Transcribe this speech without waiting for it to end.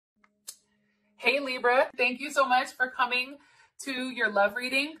Hey Libra, thank you so much for coming to your love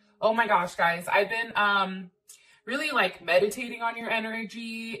reading. Oh my gosh, guys, I've been really like meditating on your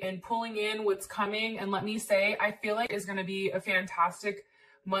energy and pulling in what's coming. And let me say, I feel like it's going to be a fantastic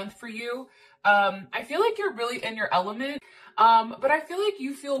month for you. I feel like you're really in your element, but I feel like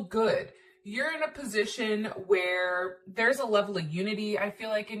you feel good. You're in a position where there's a level of unity, I feel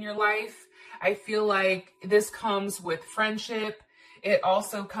like, in your life. I feel like this comes with friendship. It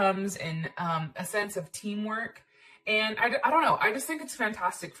also comes in a sense of teamwork. And I don't know, I just think it's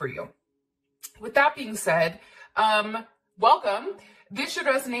fantastic for you. With that being said, welcome. This should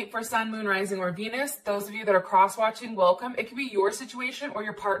resonate for Sun, Moon, Rising, or Venus. Those of you that are cross-watching, welcome. It could be your situation or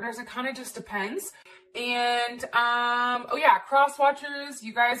your partner's. It kind of just depends. And, oh yeah, cross-watchers,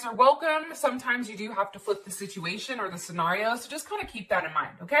 you guys are welcome. Sometimes you do have to flip the situation or the scenario, so just kind of keep that in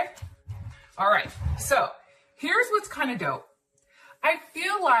mind, okay? All right, so here's what's kind of dope. I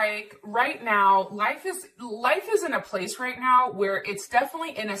feel like right now, life is in a place right now where it's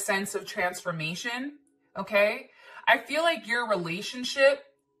definitely in a sense of transformation, okay? I feel like your relationship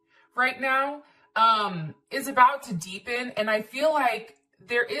right now is about to deepen, and I feel like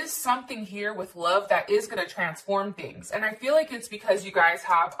there is something here with love that is going to transform things. And I feel like it's because you guys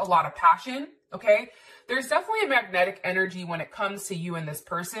have a lot of passion, okay? There's definitely a magnetic energy when it comes to you and this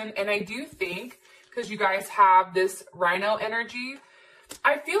person. And I do think, because you guys have this rhino energy,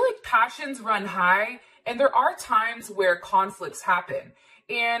 I feel like passions run high, and there are times where conflicts happen.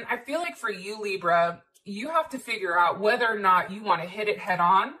 And I feel like for you, Libra, you have to figure out whether or not you want to hit it head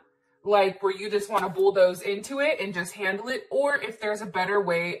on, like where you just want to bulldoze into it and just handle it, or if there's a better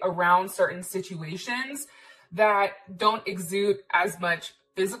way around certain situations that don't exude as much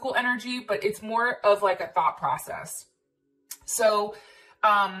physical energy, but it's more of like a thought process. So,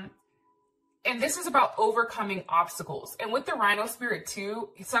 and this is about overcoming obstacles. And with the rhino spirit too,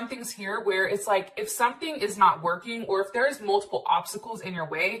 something's here where it's like, if something is not working or if there's multiple obstacles in your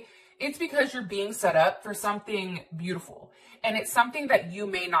way, it's because you're being set up for something beautiful. And it's something that you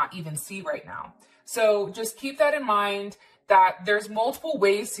may not even see right now. So just keep that in mind, that there's multiple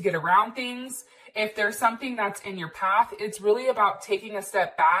ways to get around things. If there's something that's in your path, it's really about taking a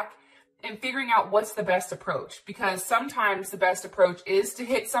step back and figuring out what's the best approach. Because sometimes the best approach is to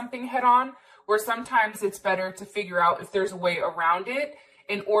hit something head on, or sometimes it's better to figure out if there's a way around it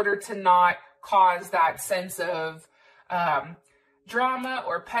in order to not cause that sense of drama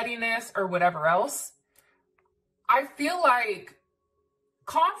or pettiness or whatever else. I feel like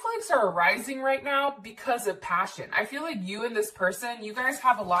conflicts are arising right now because of passion. I feel like you and this person, you guys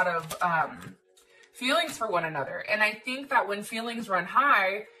have a lot of feelings for one another. And I think that when feelings run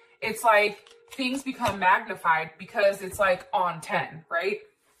high, it's like things become magnified because it's like on 10, right?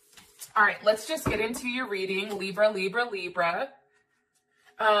 All right, let's just get into your reading. Libra, Libra, Libra.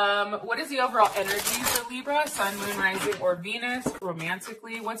 What is the overall energy for Libra? Sun, Moon, Rising, or Venus?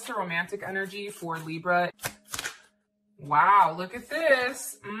 Romantically, what's the romantic energy for Libra? Wow, look at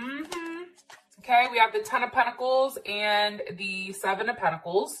this. Okay, we have the 10 of Pentacles and the 7 of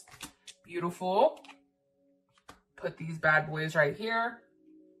Pentacles. Beautiful. Put these bad boys right here.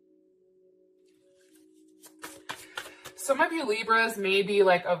 Some of you Libras may be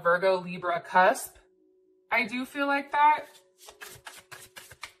like a Virgo Libra cusp. I do feel like that.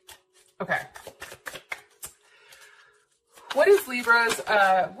 Okay. What is Libra's,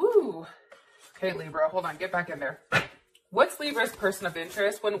 Okay, Libra, hold on, get back in there. What's Libra's person of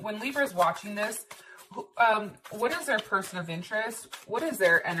interest? When Libra's watching this, what is their person of interest? What is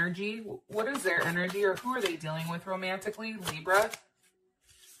their energy? What is their energy, or who are they dealing with romantically? Libra.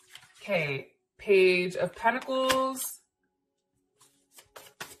 Okay, Page of Pentacles.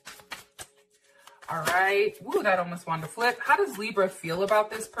 All right. Ooh, that almost wanted to flip. How does Libra feel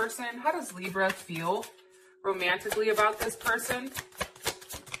about this person? How does Libra feel romantically about this person?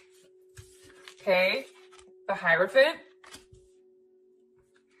 Okay, the Hierophant.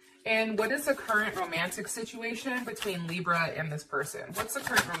 And what is the current romantic situation between Libra and this person? What's the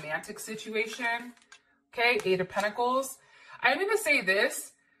current romantic situation? Okay, 8 of Pentacles. I'm going to say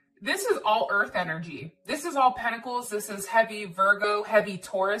this. This is all Earth energy. This is all Pentacles. This is heavy Virgo, heavy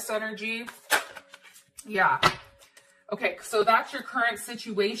Taurus energy. Yeah. Okay, so that's your current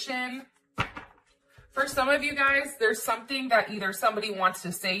situation. For some of you guys, there's something that either somebody wants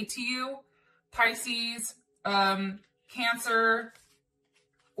to say to you, Pisces, Cancer,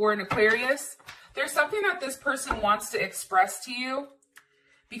 or an Aquarius. There's something that this person wants to express to you,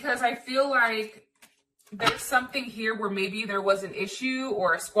 because I feel like there's something here where maybe there was an issue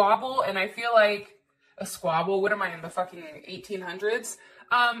or a squabble, and I feel like a squabble, what am I in the fucking 1800s?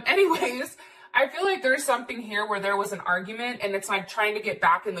 Anyways, I feel like there's something here where there was an argument and it's like trying to get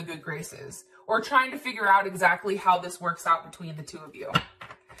back in the good graces or trying to figure out exactly how this works out between the two of you.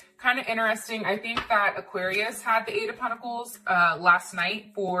 Kind of interesting. I think that Aquarius had the Eight of Pentacles last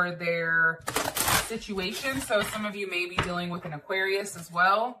night for their situation. So some of you may be dealing with an Aquarius as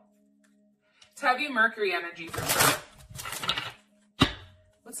well. It's heavy Mercury energy for sure.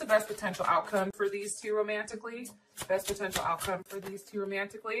 What's the best potential outcome for these two romantically? Best potential outcome for these two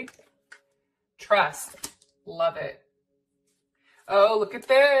romantically? Trust. Love it. Oh, look at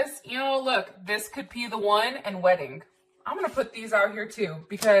this. You know, look, this could be the one, and wedding. I'm going to put these out here too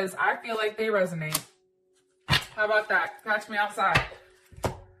because I feel like they resonate. How about that? Catch me outside.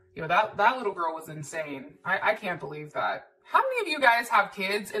 Yo, that little girl was insane. I can't believe that. How many of you guys have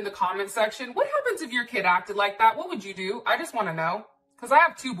kids in the comment section? What happens if your kid acted like that? What would you do? I just want to know. Because I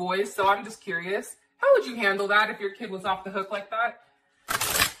have 2 boys, so I'm just curious. How would you handle that if your kid was off the hook like that?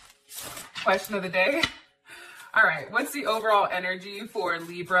 Question of the day. All right, what's the overall energy for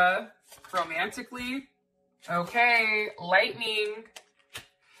Libra romantically? Okay, lightning.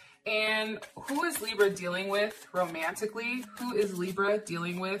 And who is Libra dealing with romantically? Who is Libra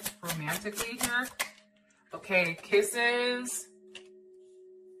dealing with romantically here? Okay, kisses.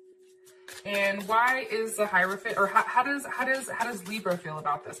 And why is the Hierophant, or how does Libra feel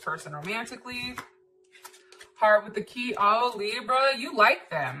about this person romantically? Heart with the key. Oh, Libra, you like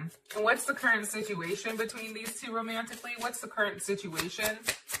them. And what's the current situation between these two romantically? What's the current situation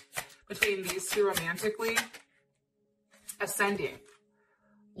between these two romantically? Ascending.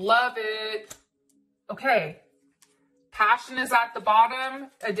 Love it. Okay. Passion is at the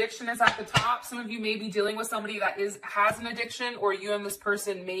bottom. Addiction is at the top. Some of you may be dealing with somebody that has an addiction, or you and this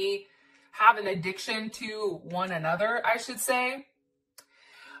person may have an addiction to one another, I should say.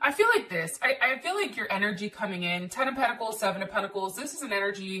 I feel like this. I feel like your energy coming in, 10 of Pentacles, 7 of Pentacles. This is an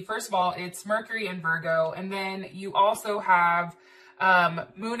energy, first of all, it's Mercury and Virgo. And then you also have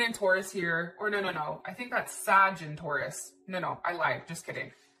Moon and Taurus here. Or no. I think that's Sag and Taurus. No, I lied. Just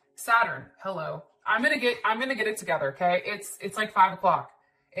kidding. Saturn. Hello. I'm gonna get it together, okay? It's like 5 o'clock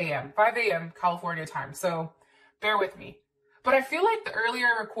a.m. 5 a.m. California time. So bear with me. But I feel like the earlier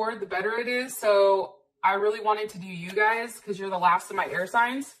I record, the better it is. So I really wanted to do you guys because you're the last of my air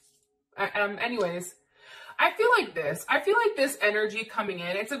signs. Anyways, I feel like this. I feel like this energy coming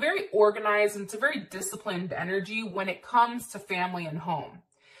in, it's a very organized and it's a very disciplined energy when it comes to family and home.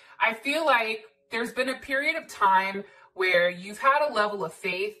 I feel like there's been a period of time where you've had a level of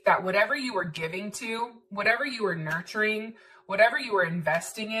faith that whatever you were giving to, whatever you were nurturing, whatever you were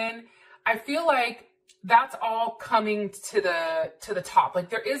investing in, I feel like that's all coming to the top. Like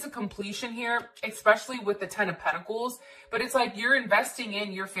there is a completion here, especially with the 10 of Pentacles, but it's like you're investing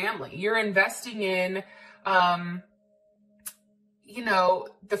in your family. You're investing in, you know,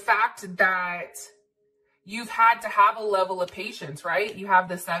 the fact that you've had to have a level of patience, right? You have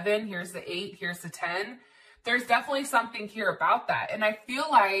the 7, here's the 8, here's the 10. There's definitely something here about that. And I feel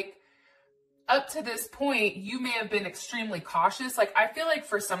like up to this point, you may have been extremely cautious. Like, I feel like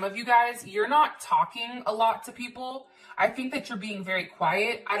for some of you guys, you're not talking a lot to people. I think that you're being very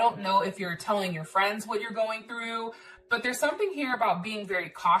quiet. I don't know if you're telling your friends what you're going through, but there's something here about being very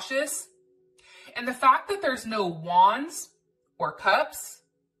cautious. And the fact that there's no wands or cups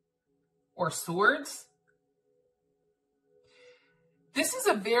or swords, this is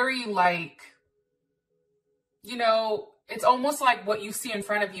a very like, you know, it's almost like what you see in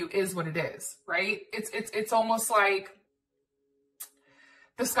front of you is what it is, right? It's almost like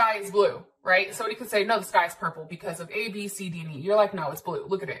the sky is blue, right? Somebody could say, no, the sky is purple because of A, B, C, D, and E. You're like, no, it's blue.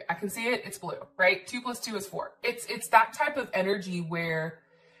 Look at it. I can see it. It's blue, right? 2 + 2 is 4. It's that type of energy where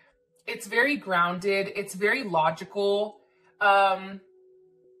it's very grounded. It's very logical. But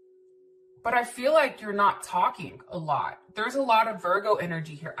I feel like you're not talking a lot. There's a lot of Virgo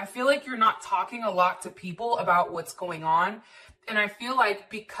energy here. I feel like you're not talking a lot to people about what's going on. And I feel like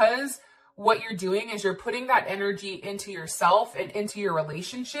because what you're doing is you're putting that energy into yourself and into your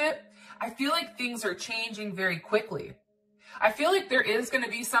relationship, I feel like things are changing very quickly. I feel like there is going to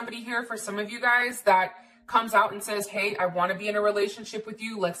be somebody here for some of you guys that comes out and says, hey, I want to be in a relationship with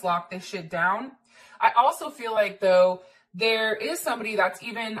you. Let's lock this shit down. I also feel like, though, there is somebody that's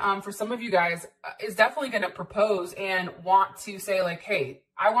even, for some of you guys, is definitely going to propose and want to say like, hey,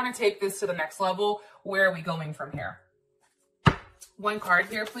 I want to take this to the next level. Where are we going from here? One card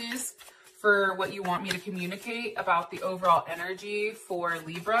here, please, for what you want me to communicate about the overall energy for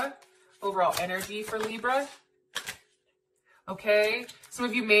Libra. Overall energy for Libra. Okay. Some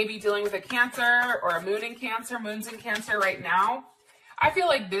of you may be dealing with a Cancer or a moon in Cancer. Moon's in Cancer right now. I feel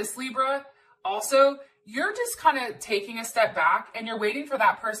like this, Libra, also, you're just kind of taking a step back and you're waiting for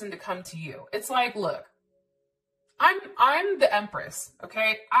that person to come to you. It's like, look, I'm the Empress,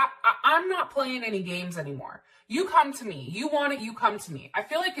 okay? I'm not playing any games anymore. You come to me. You want it, you come to me. I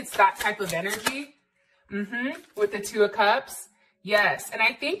feel like it's that type of energy. With the Two of Cups. Yes. And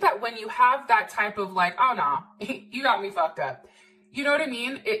I think that when you have that type of like, oh no, you got me fucked up. You know what I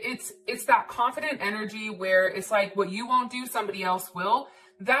mean? It's that confident energy where it's like what you won't do, somebody else will.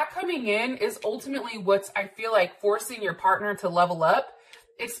 That coming in is ultimately what's, I feel like, forcing your partner to level up,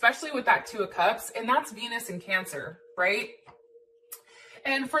 especially with that Two of Cups. And that's Venus in Cancer, right?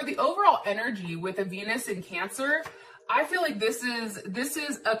 And for the overall energy with a Venus in Cancer, I feel like this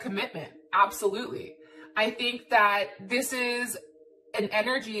is a commitment. Absolutely. I think that this is an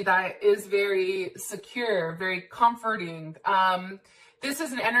energy that is very secure, very comforting. This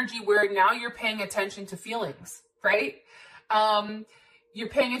is an energy where now you're paying attention to feelings, right? You're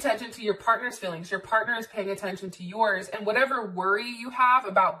paying attention to your partner's feelings. Your partner is paying attention to yours. And whatever worry you have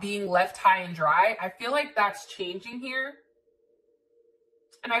about being left high and dry, I feel like that's changing here.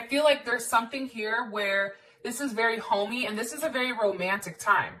 And I feel like there's something here where this is very homey and this is a very romantic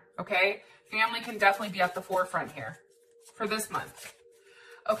time, okay? Family can definitely be at the forefront here for this month.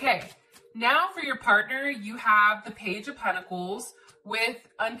 Okay, now for your partner, you have the Page of Pentacles with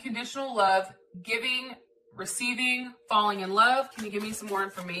unconditional love, giving, receiving, falling in love. Can you give me some more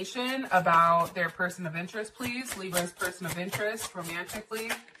information about their person of interest, please? Libra's person of interest romantically.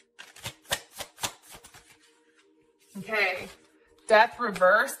 Okay. Death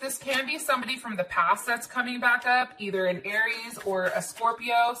reverse. This can be somebody from the past that's coming back up, either an Aries or a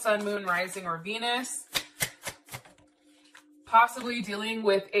Scorpio, Sun, Moon, Rising, or Venus. Possibly dealing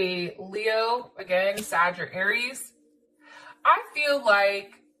with a Leo, again, Sag or Aries. I feel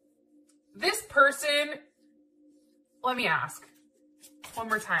like this person, let me ask one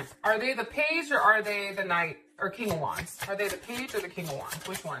more time. Are they the Page or are they the Knight or King of Wands? Are they the Page or the King of Wands?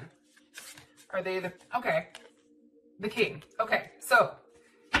 Which one? Are they the, okay. The King. Okay, so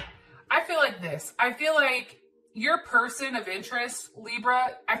I feel like this. I feel like your person of interest,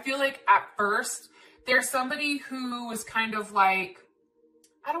 Libra, I feel like at first there's somebody who was kind of like,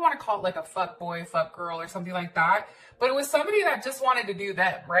 I don't want to call it like a fuck boy, fuck girl or something like that, but it was somebody that just wanted to do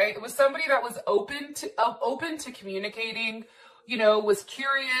them, right? It was somebody that was open to communicating, you know, was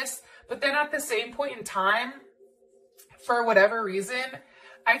curious, but then at the same point in time, for whatever reason,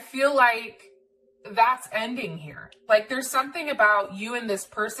 I feel like that's ending here. Like there's something about you and this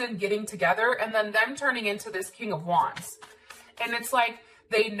person getting together and then them turning into this King of Wands. And it's like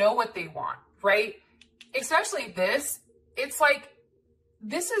they know what they want, right? Especially this. It's like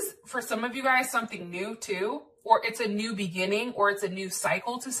this is for some of you guys something new too, or it's a new beginning, or it's a new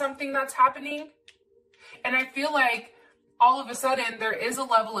cycle to something that's happening. And I feel like all of a sudden there is a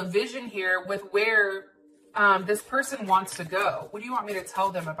level of vision here with where this person wants to go. What do you want me to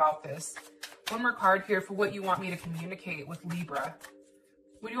tell them about this? One more card here for what you want me to communicate with Libra.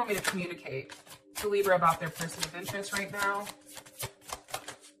 What do you want me to communicate to Libra about their person of interest right now?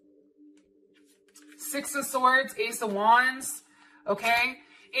 Six of Swords, Ace of Wands. Okay.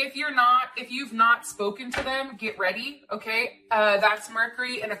 If you've not spoken to them, get ready. Okay. That's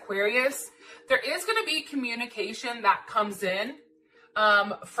Mercury and Aquarius. There is going to be communication that comes in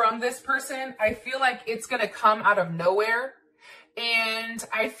from this person. I feel like it's going to come out of nowhere. And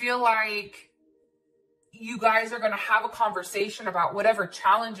I feel like you guys are going to have a conversation about whatever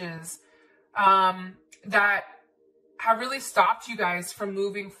challenges that have really stopped you guys from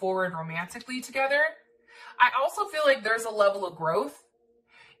moving forward romantically together. I also feel like there's a level of growth,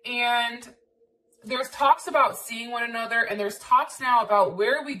 and there's talks about seeing one another, and there's talks now about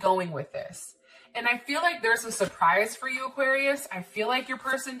where are we going with this. And I feel like there's a surprise for you, Aquarius. I feel like your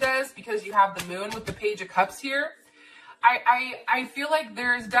person does, because you have the Moon with the Page of Cups here. I feel like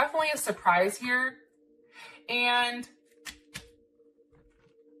there's definitely a surprise here. And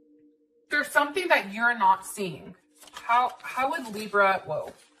there's something that you're not seeing. How would Libra,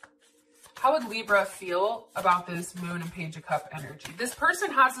 how would Libra feel about this Moon and Page of Cup energy? This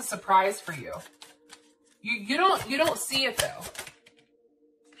person has a surprise for you. You don't see it though.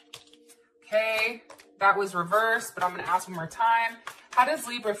 Okay, that was reversed, but I'm going to ask one more time. How does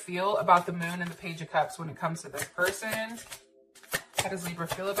Libra feel about the Moon and the Page of Cups when it comes to this person? How does Libra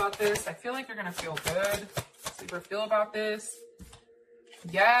feel about this? I feel like you're going to feel good. Does Libra feel about this?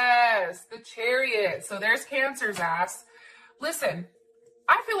 Yes, the Chariot. So there's Cancer's ass. Listen,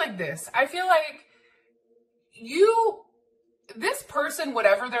 I feel like this. I feel like this person,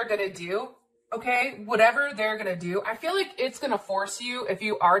 whatever they're going to do, okay, whatever they're going to do, I feel like it's going to force you, if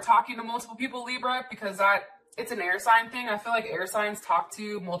you are talking to multiple people, Libra, because it's an air sign thing. I feel like air signs talk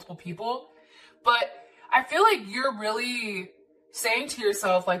to multiple people. But I feel like you're really saying to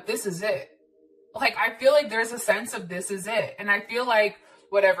yourself, like, this is it. Like, I feel like there's a sense of this is it. And I feel like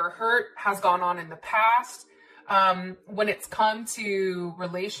whatever hurt has gone on in the past, when it's come to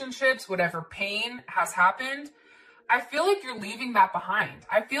relationships, whatever pain has happened, I feel like you're leaving that behind.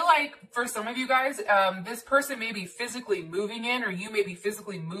 I feel like for some of you guys, this person may be physically moving in, or you may be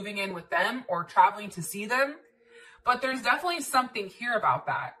physically moving in with them or traveling to see them. But there's definitely something here about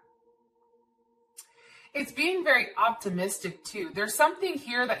that. It's being very optimistic too. There's something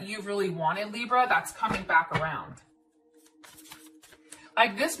here that you really wanted, Libra, that's coming back around.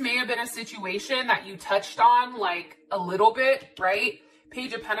 Like, this may have been a situation that you touched on like a little bit, right?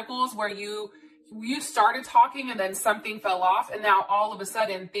 Page of Pentacles, where you started talking and then something fell off, and now all of a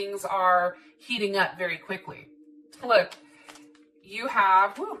sudden things are heating up very quickly. Look, you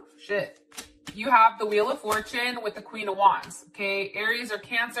have, you have the Wheel of Fortune with the Queen of Wands, okay? Aries or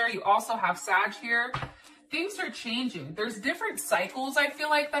Cancer, you also have Sag here. Things are changing. There's different cycles, I feel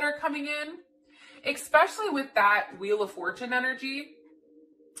like, that are coming in, especially with that Wheel of Fortune energy.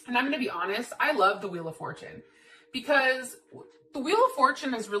 And I'm going to be honest, I love the Wheel of Fortune, because the Wheel of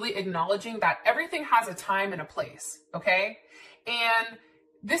Fortune is really acknowledging that everything has a time and a place, okay? And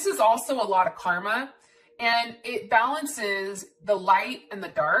this is also a lot of karma, and it balances the light and the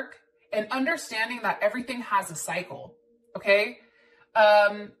dark, and understanding that everything has a cycle, okay?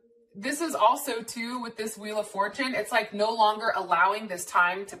 This is also too with this Wheel of Fortune. It's like no longer allowing this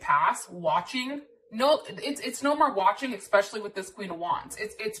time to pass, watching. No, it's no more watching, especially with this Queen of Wands.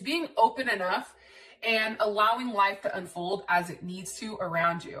 It's being open enough and allowing life to unfold as it needs to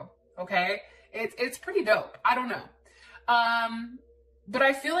around you, okay? It's pretty dope. I don't know. But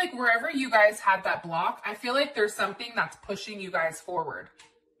I feel like wherever you guys had that block, I feel like there's something that's pushing you guys forward.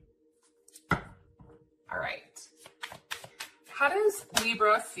 All right. How does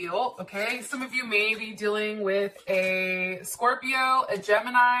Libra feel? Okay, some of you may be dealing with a Scorpio, a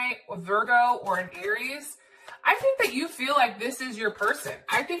Gemini, a Virgo, or an Aries. I think that you feel like this is your person.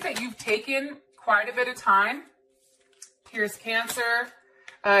 I think that you've taken quite a bit of time. Here's Cancer.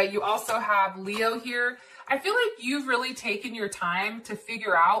 You also have Leo here. I feel like you've really taken your time to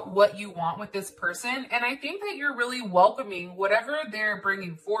figure out what you want with this person. And I think that you're really welcoming whatever they're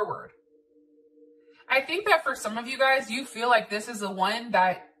bringing forward. I think that for some of you guys, you feel like this is the one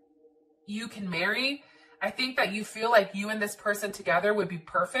that you can marry. I think that you feel like you and this person together would be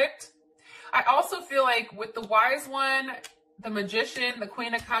perfect. I also feel like with the Wise One, the Magician, the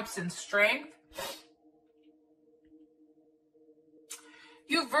Queen of Cups, and Strength,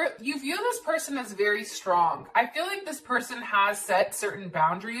 you view this person as very strong. I feel like this person has set certain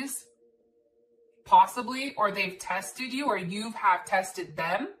boundaries, possibly, or they've tested you, or you have tested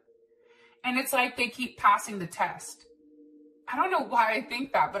them. And it's like they keep passing the test. I don't know why I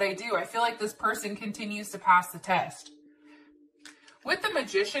think that, but I do. I feel like this person continues to pass the test. With the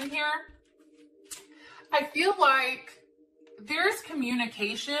Magician here, I feel like there's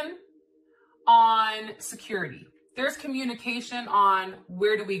communication on security. There's communication on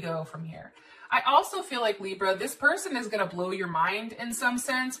where do we go from here. I also feel like, Libra, this person is going to blow your mind in some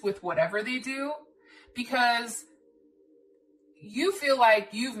sense with whatever they do, because you feel like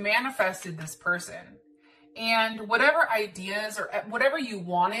you've manifested this person, and whatever ideas or whatever you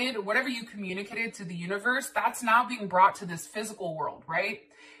wanted, whatever you communicated to the universe, that's now being brought to this physical world, right?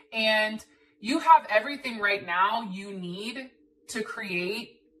 And you have everything right now you need to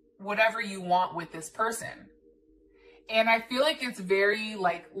create whatever you want with this person. And I feel like it's very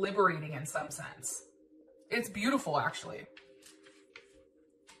like liberating in some sense. It's beautiful, actually.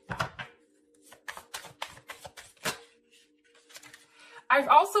 I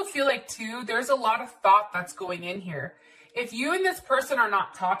also feel like, too, there's a lot of thought that's going in here. If you and this person are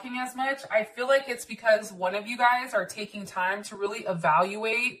not talking as much, I feel like it's because one of you guys are taking time to really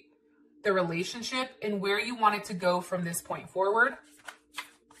evaluate the relationship and where you want it to go from this point forward.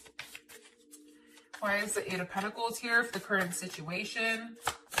 Why is the Eight of Pentacles here for the current situation?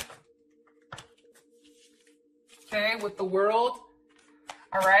 Okay, with the World.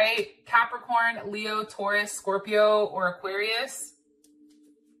 All right, Capricorn, Leo, Taurus, Scorpio, or Aquarius.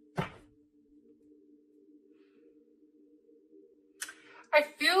 I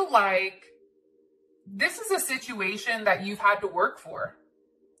feel like this is a situation that you've had to work for.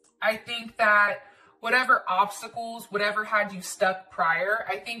 I think that whatever obstacles, whatever had you stuck prior,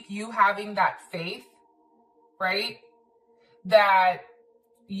 I think you having that faith, right, that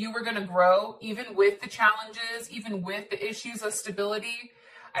you were going to grow even with the challenges, even with the issues of stability.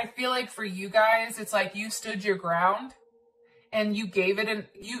 I feel like for you guys, it's like you stood your ground. And you gave it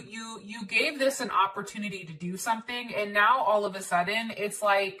you gave this an opportunity to do something, and now all of a sudden it's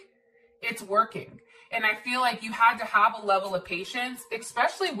like it's working. And I feel like you had to have a level of patience,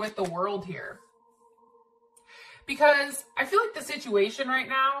 especially with the world here. Because I feel like the situation right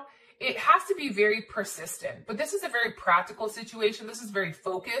now, it has to be very persistent. But this is a very practical situation. This is very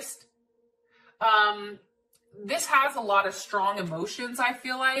focused. This has a lot of strong emotions, I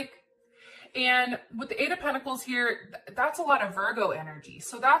feel like. And with the Eight of Pentacles here, that's a lot of Virgo energy.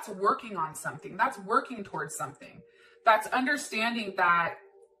 So that's working on something. That's working towards something. That's understanding that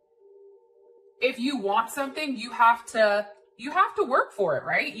if you want something, you have to work for it,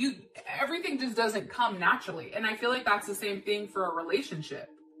 right? Everything just doesn't come naturally. And I feel like that's the same thing for a relationship.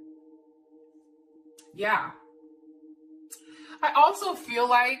 Yeah. I also feel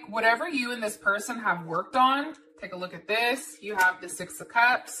like whatever you and this person have worked on, take a look at this. You have the Six of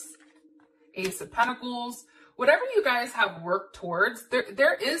Cups, Ace of Pentacles. Whatever you guys have worked towards,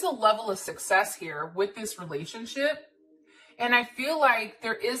 there is a level of success here with this relationship. And I feel like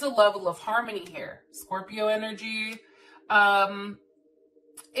there is a level of harmony here. Scorpio energy.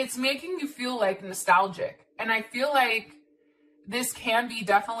 It's making you feel like nostalgic. And I feel like this can be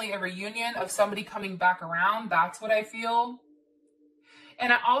definitely a reunion of somebody coming back around. That's what I feel.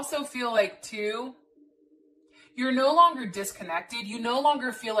 And I also feel like, too, you're no longer disconnected. You no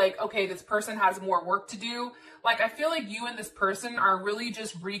longer feel like, okay, this person has more work to do. Like, I feel like you and this person are really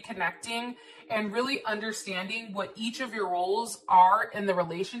just reconnecting and really understanding what each of your roles are in the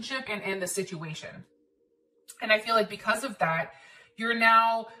relationship and in the situation. And I feel like because of that, you're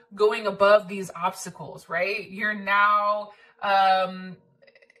now going above these obstacles, right? You're now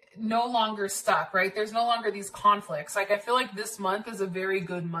no longer stuck, right? There's no longer these conflicts. Like, I feel like this month is a very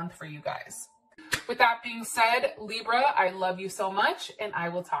good month for you guys. With that being said, Libra, I love you so much, and I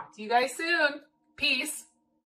will talk to you guys soon. Peace.